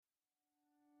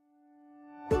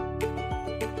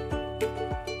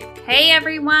Hey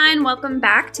everyone, welcome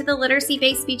back to the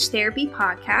Literacy-Based Speech Therapy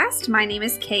Podcast. My name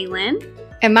is Kaylin.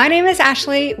 And my name is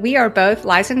Ashley. We are both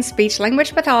licensed speech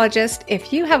language pathologists.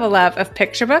 If you have a love of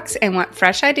picture books and want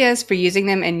fresh ideas for using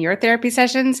them in your therapy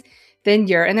sessions, then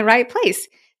you're in the right place.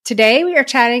 Today, we are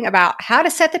chatting about how to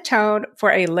set the tone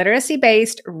for a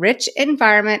literacy-based, rich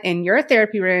environment in your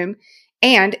therapy room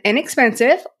and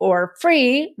inexpensive or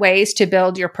free ways to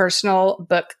build your personal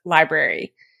book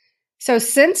library. So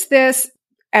since this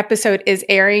episode is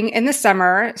airing in the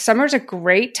summer's a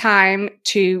great time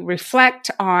to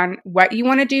reflect on what you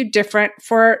want to do different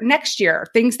for next year,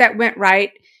 things that went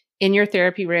right in your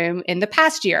therapy room in the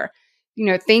past year,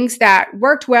 things that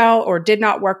worked well or did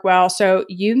not work well. So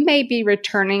you may be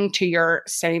returning to your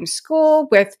same school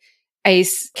with a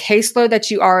caseload that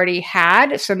you already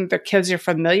had. Some of the kids are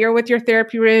familiar with your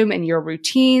therapy room and your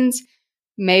routines.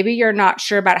 Maybe you're not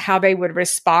sure about how they would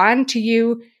respond to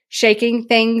you shaking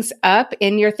things up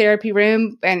in your therapy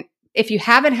room. And if you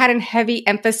haven't had a heavy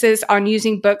emphasis on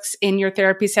using books in your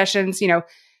therapy sessions,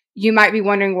 you might be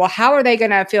wondering, well, how are they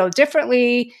going to feel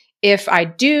differently if I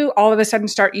do all of a sudden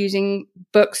start using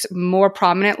books more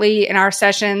prominently in our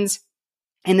sessions?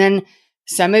 And then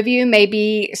some of you may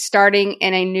be starting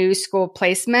in a new school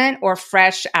placement or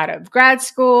fresh out of grad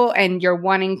school, and you're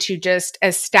wanting to just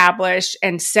establish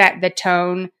and set the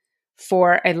tone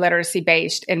for a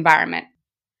literacy-based environment.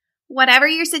 Whatever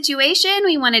your situation,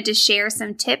 we wanted to share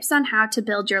some tips on how to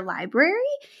build your library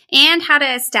and how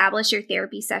to establish your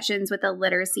therapy sessions with a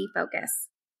literacy focus.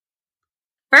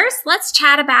 First, let's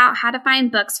chat about how to find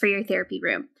books for your therapy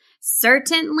room.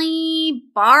 Certainly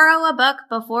borrow a book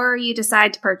before you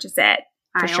decide to purchase it.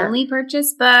 I only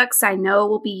purchase books I know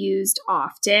will be used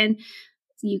often.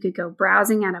 You could go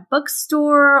browsing at a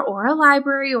bookstore or a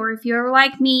library, or if you're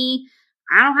like me,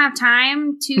 I don't have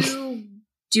time to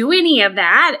do any of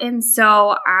that. And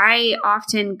so I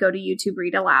often go to YouTube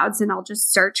read alouds and I'll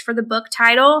just search for the book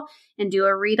title and do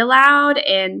a read aloud.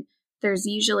 And there's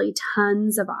usually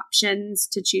tons of options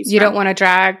to choose from. You don't want to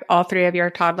drag all three of your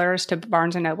toddlers to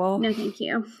Barnes & Noble? No, thank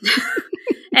you.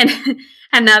 And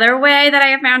another way that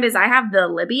I have found is I have the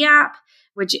Libby app,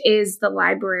 which is the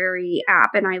library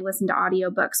app, and I listen to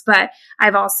audiobooks. But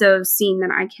I've also seen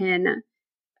that I can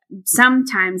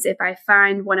sometimes, if I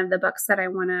find one of the books that I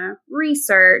want to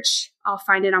research, I'll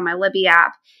find it on my Libby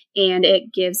app, and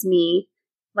it gives me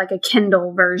like a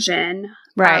Kindle version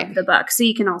of the book. So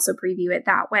you can also preview it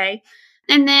that way.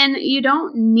 And then you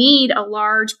don't need a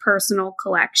large personal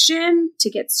collection to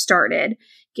get started.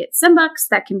 Get some books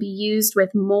that can be used with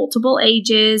multiple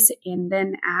ages, and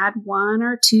then add one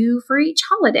or two for each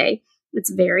holiday.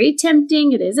 It's very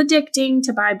tempting. It is addicting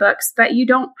to buy books, but you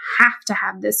don't have to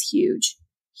have this huge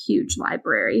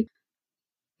library.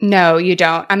 No, you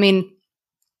don't. I mean,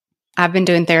 I've been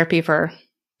doing therapy for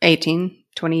 18,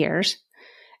 20 years,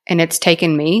 and it's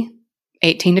taken me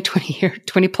 18 to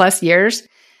 20 plus years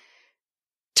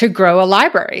to grow a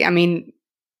library. I mean,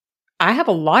 I have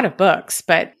a lot of books,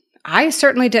 but I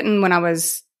certainly didn't when I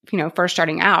was, first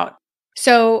starting out.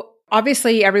 So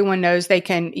obviously everyone knows they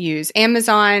can use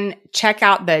Amazon. Check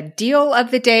out the deal of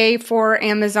the day for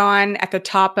Amazon at the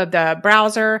top of the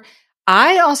browser.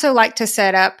 I also like to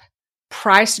set up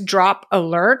price drop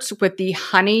alerts with the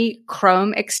Honey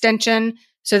Chrome extension.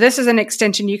 So this is an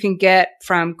extension you can get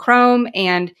from Chrome.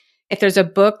 And if there's a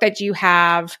book that you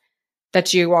have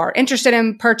that you are interested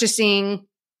in purchasing,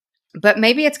 but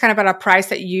maybe it's kind of at a price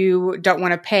that you don't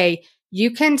want to pay,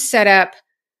 you can set up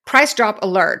price drop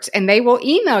alerts, and they will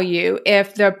email you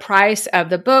if the price of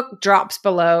the book drops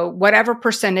below whatever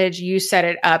percentage you set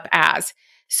it up as.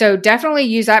 So definitely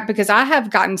use that, because I have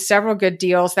gotten several good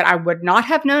deals that I would not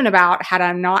have known about had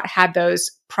I not had those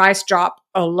price drop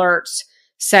alerts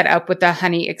set up with the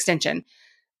Honey extension.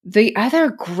 The other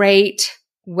great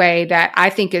way that I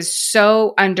think is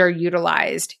so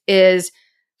underutilized is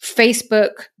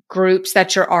Facebook groups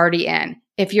that you're already in.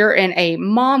 If you're in a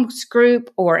mom's group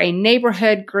or a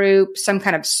neighborhood group, some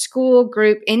kind of school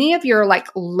group, any of your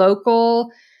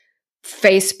local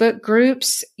Facebook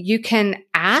groups, you can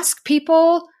ask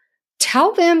people,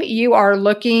 tell them you are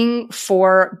looking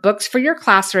for books for your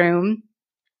classroom,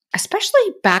 especially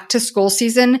back to school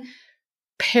season.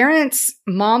 Parents,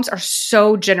 moms are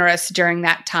so generous during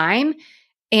that time.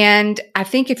 And I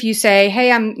think if you say,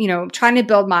 hey, I'm, trying to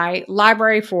build my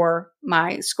library for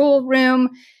my school room,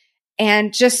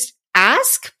 and just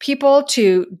ask people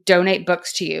to donate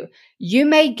books to you. You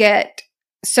may get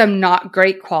some not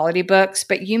great quality books,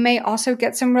 but you may also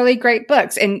get some really great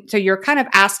books. And so you're kind of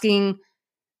asking,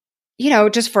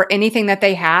 just for anything that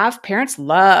they have. Parents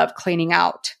love cleaning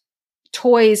out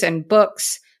toys and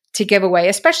books to give away,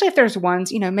 especially if there's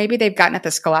ones, maybe they've gotten at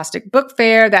the Scholastic Book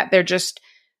Fair that they're just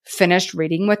finished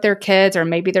reading with their kids, or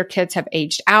maybe their kids have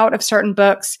aged out of certain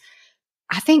books.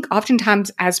 I think oftentimes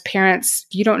as parents,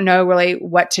 you don't know really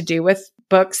what to do with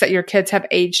books that your kids have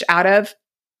aged out of.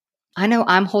 I know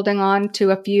I'm holding on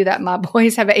to a few that my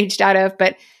boys have aged out of,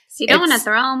 but so you don't want to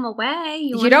throw them away.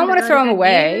 You don't want to throw them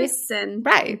away.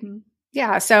 Right. Mm-hmm.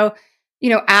 Yeah. So,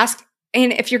 ask.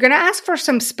 And if you're going to ask for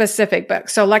some specific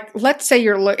books, so like, let's say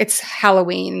it's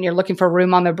Halloween and you're looking for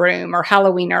Room on the Broom or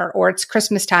Halloweener, or it's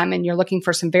Christmas time and you're looking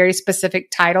for some very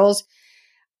specific titles.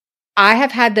 I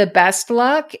have had the best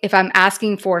luck if I'm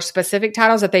asking for specific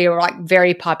titles that they are like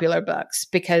very popular books,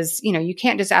 because, you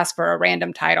can't just ask for a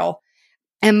random title.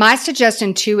 And my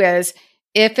suggestion too is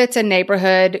if it's a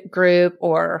neighborhood group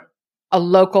or a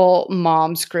local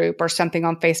moms group or something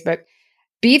on Facebook,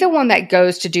 be the one that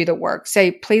goes to do the work.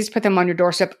 Say, please put them on your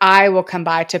doorstep. I will come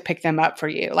by to pick them up for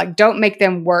you. Like, don't make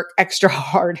them work extra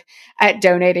hard at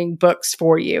donating books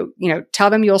for you.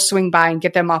 Tell them you'll swing by and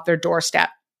get them off their doorstep.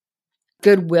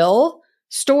 Goodwill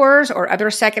stores or other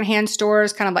secondhand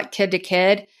stores, kind of like kid to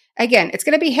kid. Again, it's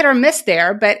going to be hit or miss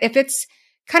there, but if it's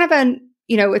kind of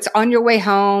it's on your way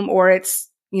home, or it's,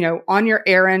 on your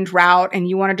errand route and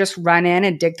you want to just run in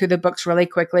and dig through the books really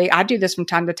quickly. I do this from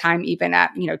time to time, even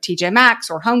at, TJ Maxx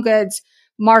or Home Goods,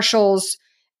 Marshalls.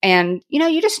 And,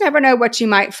 you just never know what you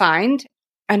might find.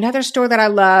 Another store that I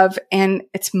love, and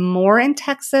it's more in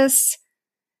Texas,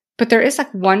 but there is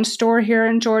like one store here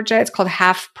in Georgia. It's called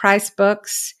Half Price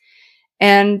Books.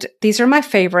 And these are my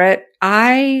favorite.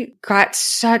 I got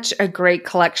such a great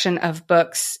collection of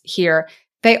books here.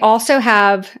 They also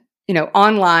have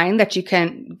online that you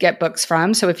can get books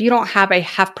from. So if you don't have a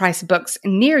Half Price Books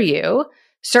near you,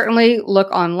 certainly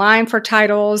look online for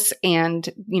titles and,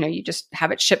 you just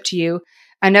have it shipped to you.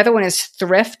 Another one is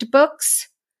Thrift Books.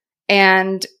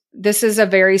 And this is a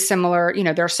very similar,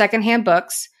 they're secondhand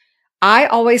books. I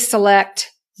always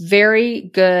select very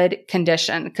good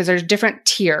condition because there's different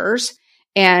tiers.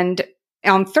 And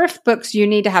on Thrift Books, you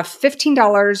need to have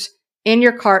 $15 in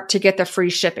your cart to get the free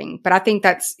shipping. But I think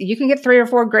you can get 3 or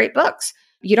 4 great books.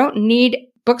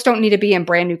 Books don't need to be in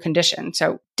brand new condition.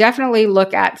 So definitely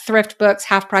look at Thrift Books,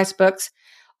 Half Price Books.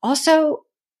 Also,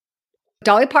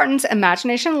 Dolly Parton's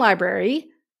Imagination Library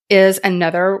is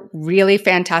another really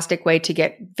fantastic way to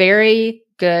get very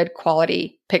good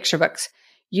quality picture books.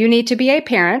 You need to be a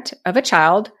parent of a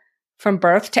child from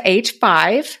birth to age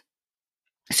 5.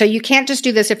 So you can't just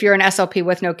do this if you're an SLP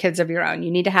with no kids of your own.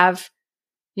 You need to have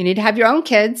your own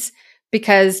kids,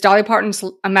 because Dolly Parton's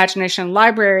Imagination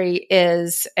Library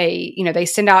is they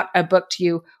send out a book to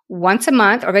you once a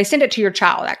month, or they send it to your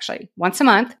child actually once a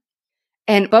month.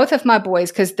 And both of my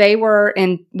boys, because we were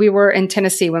in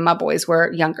Tennessee when my boys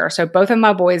were younger. So both of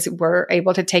my boys were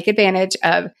able to take advantage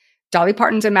of Dolly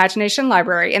Parton's Imagination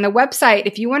Library. And the website,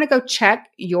 if you want to go check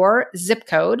your zip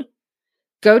code,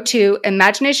 go to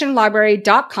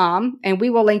imaginationlibrary.com, and we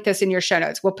will link this in your show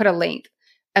notes. We'll put a link.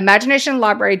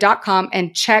 imaginationlibrary.com,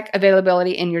 and check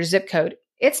availability in your zip code.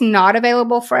 It's not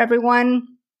available for everyone.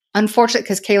 Unfortunately,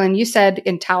 because Kaylin, you said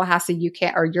in Tallahassee you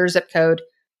can't, or your zip code.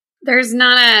 There's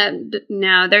not an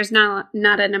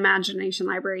Imagination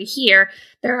Library here.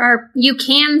 You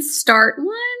can start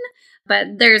one,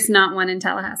 but there's not one in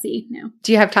Tallahassee. No.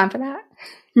 Do you have time for that?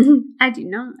 I do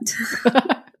not.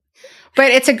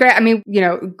 But it's a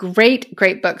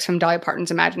great books from Dolly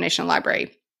Parton's Imagination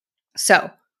Library. So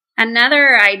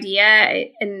another idea,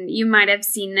 and you might have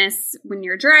seen this when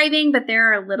you're driving, but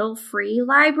there are little free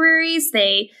libraries.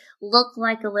 They look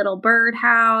like a little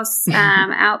birdhouse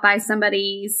out by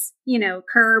somebody's,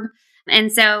 curb.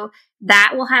 And so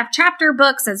that will have chapter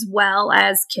books as well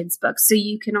as kids books. So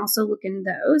you can also look in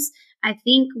those. I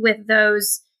think with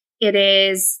those, it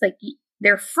is like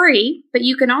they're free, but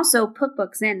you can also put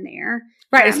books in there.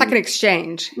 Right. It's like an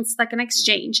exchange. It's like an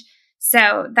exchange.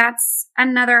 So that's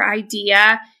another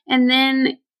idea. And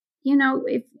then,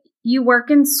 if you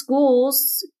work in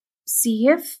schools, see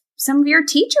if some of your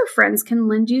teacher friends can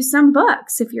lend you some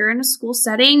books. If you're in a school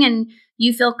setting and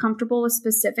you feel comfortable with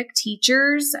specific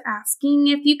teachers, asking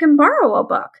if you can borrow a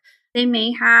book. They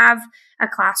may have a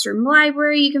classroom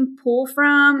library you can pull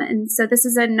from. And so this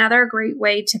is another great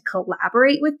way to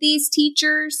collaborate with these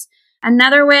teachers.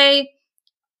 Another way,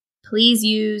 please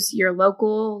use your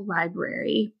local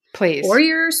library. Please. Or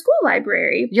your school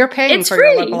library. You're paying for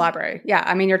your local library. Yeah.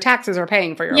 I mean, your taxes are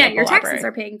paying for your local library. Yeah, your taxes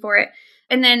are paying for it.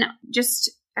 And then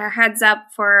just a heads up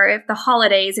for if the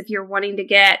holidays, if you're wanting to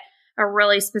get a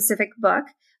really specific book,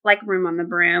 like Room on the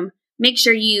Broom, make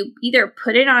sure you either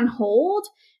put it on hold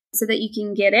so that you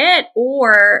can get it,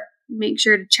 or make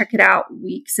sure to check it out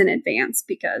weeks in advance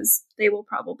because they will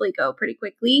probably go pretty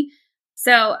quickly.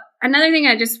 So another thing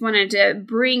I just wanted to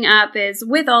bring up is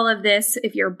with all of this,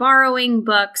 if you're borrowing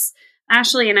books,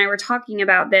 Ashley and I were talking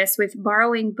about this with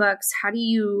borrowing books. How do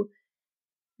you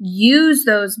use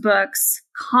those books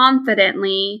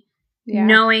confidently,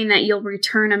 knowing that you'll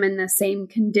return them in the same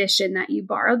condition that you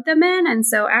borrowed them in? And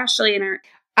so Ashley and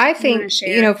I think,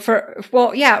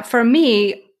 for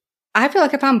me, I feel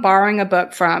like if I'm borrowing a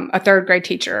book from a third grade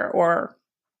teacher or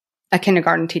a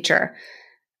kindergarten teacher,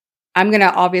 I'm going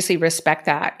to obviously respect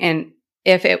that. And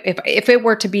if it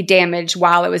were to be damaged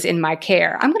while it was in my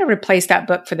care, I'm going to replace that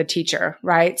book for the teacher,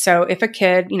 right? So if a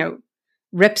kid,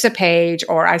 rips a page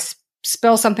or I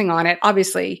spill something on it,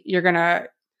 obviously you're going to.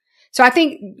 So I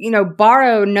think,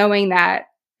 borrow knowing that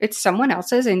it's someone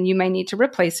else's and you may need to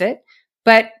replace it.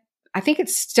 But I think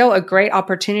it's still a great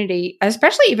opportunity,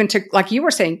 especially even to, like you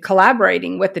were saying,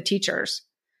 collaborating with the teachers.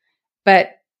 But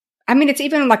I mean, it's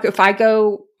even like if I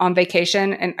go on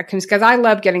vacation and because I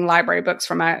love getting library books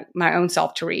for my own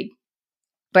self to read,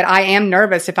 but I am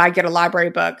nervous if I get a library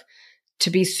book to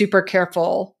be super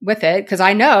careful with it because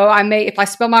I know if I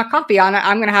spill my coffee on it,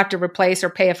 I'm going to have to replace or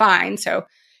pay a fine. So,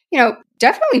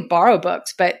 definitely borrow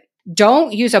books, but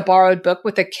don't use a borrowed book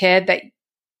with a kid that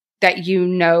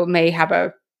may have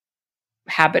a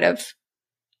habit of,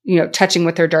 touching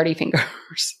with their dirty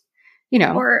fingers,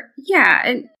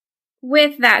 And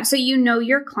with that, so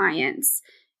your clients.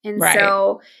 And right.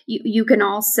 So you can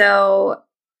also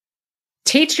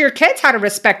teach your kids how to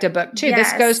respect a book too.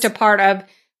 Yes. This goes to part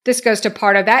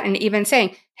of that. And even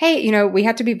saying, hey, we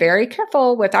have to be very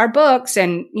careful with our books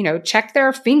and, check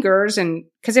their fingers. And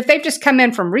because if they've just come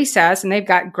in from recess and they've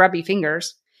got grubby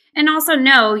fingers. And also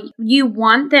you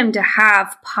want them to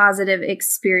have positive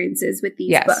experiences with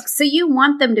these books. So you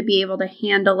want them to be able to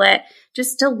handle it,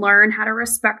 just to learn how to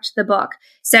respect the book.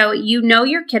 So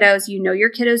your kiddos,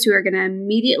 who are going to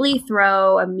immediately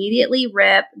throw, immediately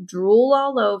rip, drool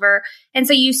all over. And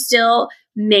so you still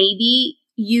maybe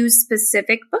use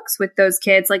specific books with those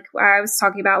kids. Like I was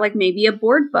talking about, like maybe a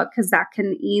board book, because that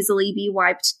can easily be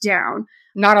wiped down.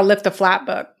 Not a lift the flat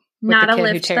book. Not a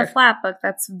lift the flat book.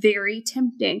 That's very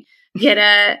tempting. Get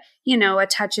a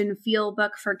touch and feel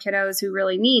book for kiddos who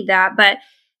really need that.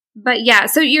 But yeah,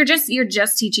 so you're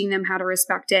just teaching them how to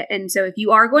respect it. And so if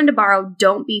you are going to borrow,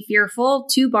 don't be fearful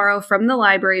to borrow from the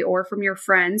library or from your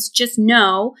friends. Just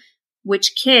know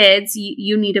which kids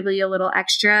you need to be a little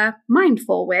extra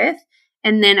mindful with.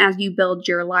 And then as you build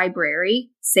your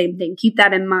library, same thing. Keep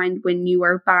that in mind when you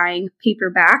are buying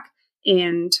paperback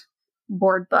and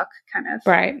board book kind of.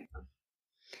 Right.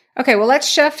 Okay, well, let's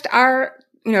shift our,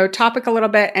 topic a little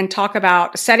bit and talk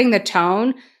about setting the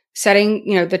tone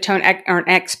or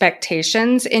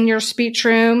expectations in your speech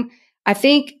room. I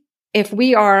think if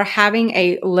we are having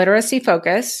a literacy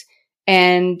focus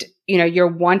and, you're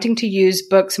wanting to use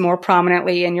books more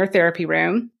prominently in your therapy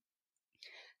room,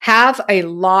 have a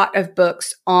lot of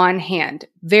books on hand,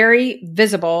 very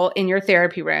visible in your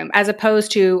therapy room, as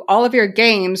opposed to all of your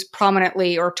games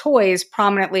prominently or toys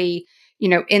prominently,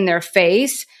 in their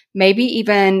face. Maybe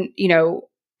even,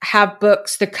 have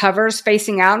books, the covers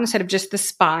facing out instead of just the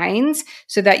spines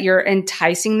so that you're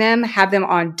enticing them. Have them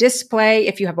on display.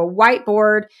 If you have a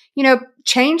whiteboard,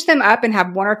 change them up and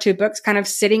have one or two books kind of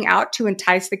sitting out to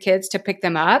entice the kids to pick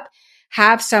them up.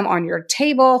 Have some on your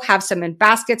table, have some in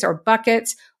baskets or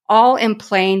buckets, all in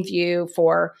plain view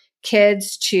for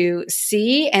kids to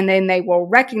see. And then they will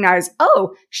recognize,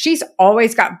 oh, she's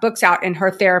always got books out in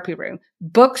her therapy room.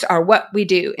 Books are what we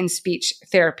do in speech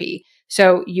therapy.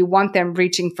 So you want them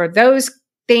reaching for those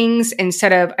things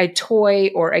instead of a toy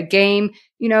or a game.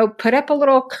 Put up a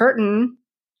little curtain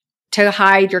to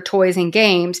hide your toys and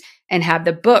games and have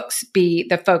the books be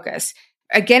the focus.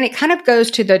 Again, it kind of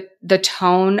goes to the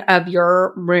tone of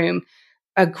your room.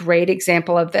 A great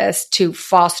example of this to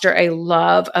foster a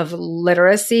love of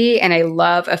literacy and a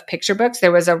love of picture books.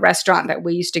 There was a restaurant that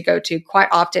we used to go to quite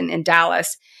often in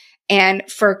Dallas. And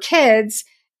for kids,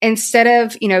 instead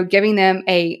of, giving them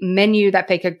a menu that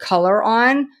they could color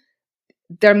on,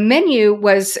 their menu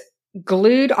was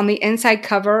glued on the inside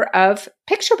cover of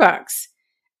picture books.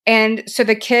 And so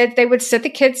they would sit the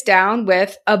kids down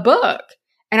with a book.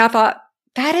 And I thought,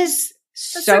 that is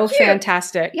so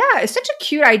fantastic. Yeah, it's such a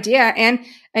cute idea. And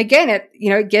again,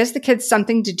 it gives the kids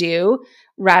something to do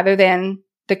rather than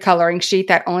the coloring sheet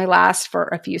that only lasts for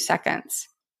a few seconds.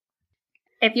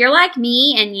 If you're like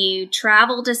me and you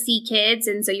travel to see kids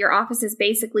and so your office is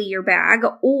basically your bag,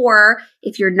 or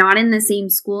if you're not in the same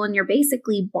school and you're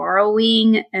basically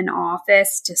borrowing an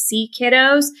office to see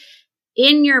kiddos,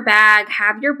 in your bag,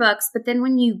 have your books. But then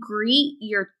when you greet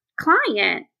your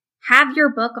client, have your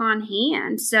book on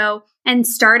hand. And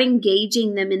start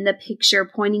engaging them in the picture,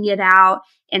 pointing it out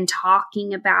and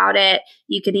talking about it.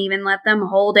 You can even let them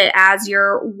hold it as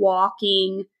you're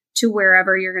walking to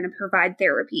wherever you're going to provide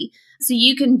therapy. So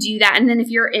you can do that. And then if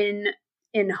you're in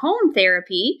home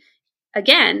therapy,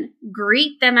 again,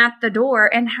 greet them at the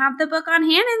door and have the book on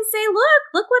hand and say,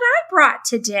 look what I brought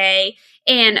today.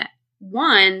 And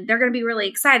one, they're going to be really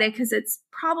excited because it's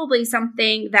probably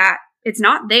something that it's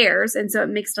not theirs. And so it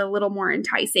makes it a little more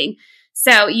enticing.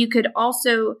 So you could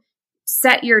also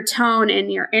set your tone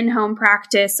in your in-home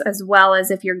practice as well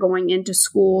as if you're going into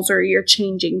schools or you're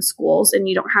changing schools and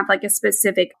you don't have like a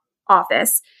specific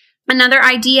office. Another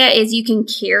idea is you can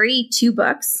carry 2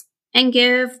 books and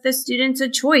give the students a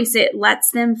choice. It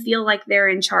lets them feel like they're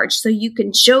in charge. So you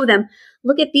can show them,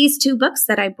 look at these 2 books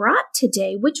that I brought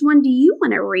today. Which one do you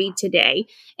want to read today?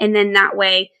 And then that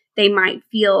way they might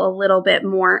feel a little bit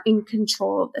more in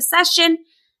control of the session.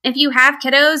 If you have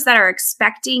kiddos that are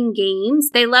expecting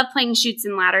games, they love playing Chutes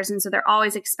and Ladders, and so they're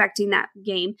always expecting that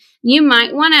game. You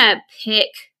might want to pick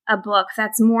a book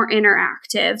that's more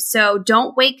interactive. So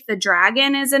Don't Wake the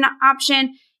Dragon is an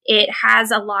option. It has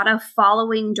a lot of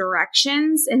following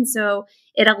directions, and so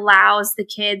it allows the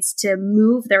kids to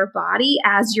move their body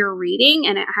as you're reading,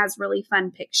 and it has really fun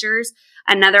pictures.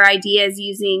 Another idea is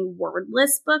using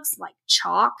wordless books like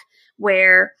chalk,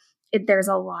 where there's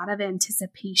a lot of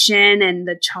anticipation and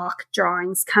the chalk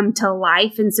drawings come to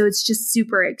life. And so it's just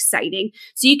super exciting.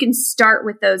 So you can start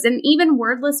with those. And even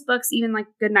wordless books, even like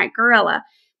Goodnight Gorilla,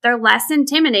 they're less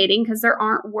intimidating because there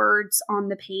aren't words on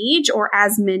the page or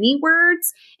as many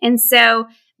words. And so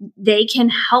they can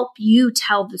help you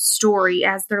tell the story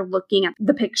as they're looking at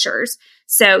the pictures.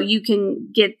 So you can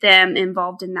get them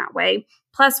involved in that way.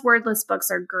 Plus, wordless books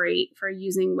are great for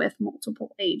using with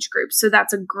multiple age groups. So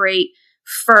that's a great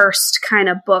first kind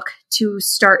of book to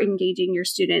start engaging your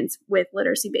students with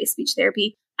literacy-based speech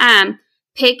therapy.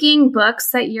 Picking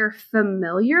books that you're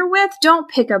familiar with. Don't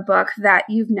pick a book that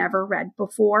you've never read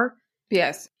before.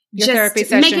 Yes. Your therapy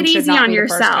session make it easy on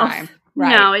yourself.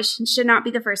 Right. No, it should not be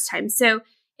the first time. So,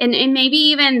 and maybe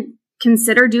even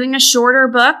consider doing a shorter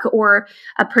book or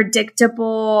a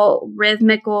predictable,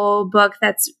 rhythmical book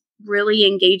that's really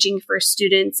engaging for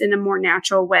students in a more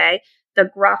natural way. The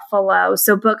Gruffalo,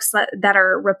 so books that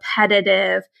are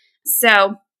repetitive.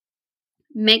 So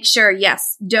make sure,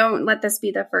 yes, don't let this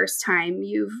be the first time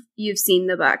you've seen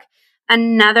the book.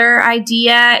 Another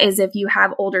idea is if you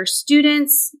have older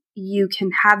students, you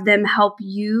can have them help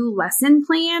you lesson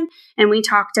plan. And we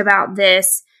talked about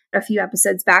this a few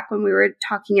episodes back when we were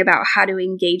talking about how to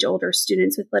engage older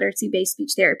students with literacy-based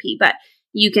speech therapy. But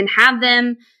you can have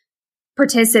them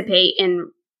participate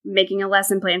in making a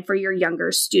lesson plan for your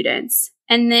younger students.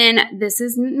 And then this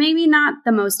is maybe not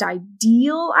the most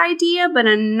ideal idea, but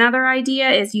another idea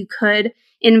is you could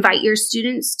invite your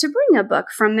students to bring a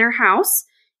book from their house,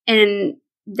 and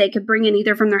they could bring it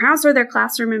either from their house or their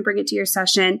classroom and bring it to your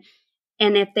session.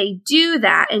 And if they do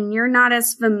that and you're not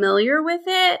as familiar with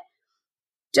it,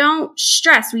 don't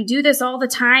stress. We do this all the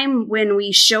time when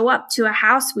we show up to a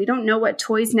house. We don't know what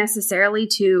toys necessarily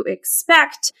to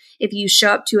expect. If you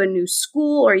show up to a new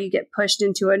school or you get pushed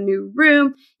into a new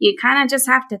room, you kind of just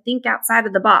have to think outside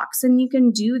of the box. And you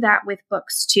can do that with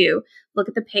books too. Look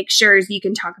at the pictures. You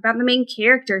can talk about the main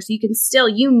characters. You can still,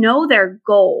 their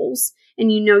goals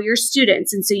and your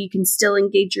students. And so you can still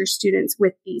engage your students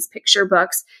with these picture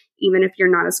books, even if you're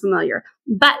not as familiar.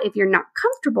 But if you're not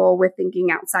comfortable with thinking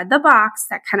outside the box,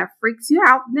 that kind of freaks you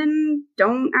out, then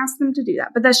don't ask them to do that.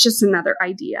 But that's just another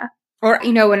idea. Or,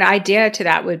 an idea to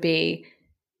that would be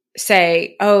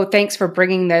say, oh, thanks for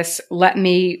bringing this. Let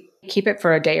me keep it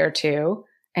for a day or two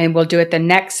and we'll do it the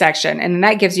next section. And then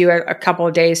that gives you a couple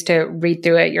of days to read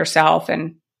through it yourself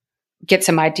and get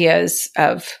some ideas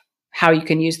of how you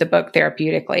can use the book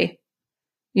therapeutically,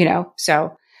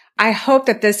 So I hope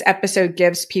that this episode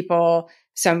gives people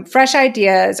some fresh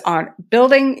ideas on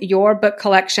building your book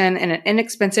collection in an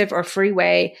inexpensive or free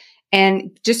way,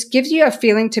 and just gives you a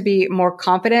feeling to be more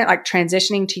confident, like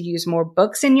transitioning to use more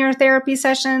books in your therapy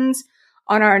sessions.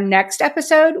 On our next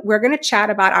episode, we're going to chat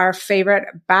about our favorite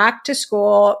back to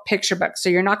school picture books. So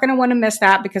you're not going to want to miss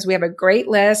that because we have a great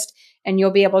list and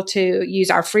you'll be able to use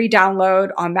our free download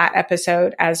on that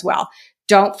episode as well.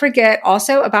 Don't forget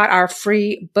also about our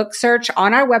free book search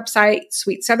on our website,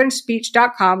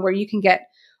 sweetsouthernspeech.com, where you can get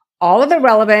all of the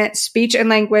relevant speech and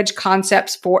language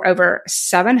concepts for over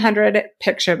 700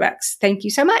 picture books. Thank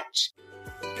you so much.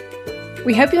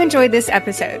 We hope you enjoyed this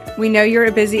episode. We know you're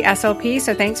a busy SLP,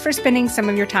 so thanks for spending some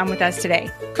of your time with us today.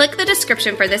 Click the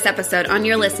description for this episode on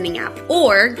your listening app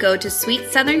or go to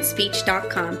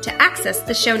sweetsouthernspeech.com to access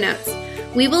the show notes.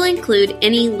 We will include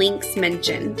any links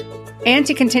mentioned. And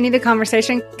to continue the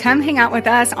conversation, come hang out with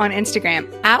us on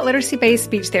Instagram at Literacy-Based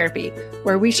Speech Therapy,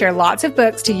 where we share lots of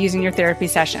books to use in your therapy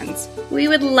sessions. We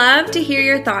would love to hear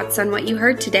your thoughts on what you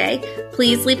heard today.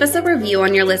 Please leave us a review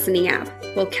on your listening app.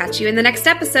 We'll catch you in the next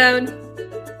episode.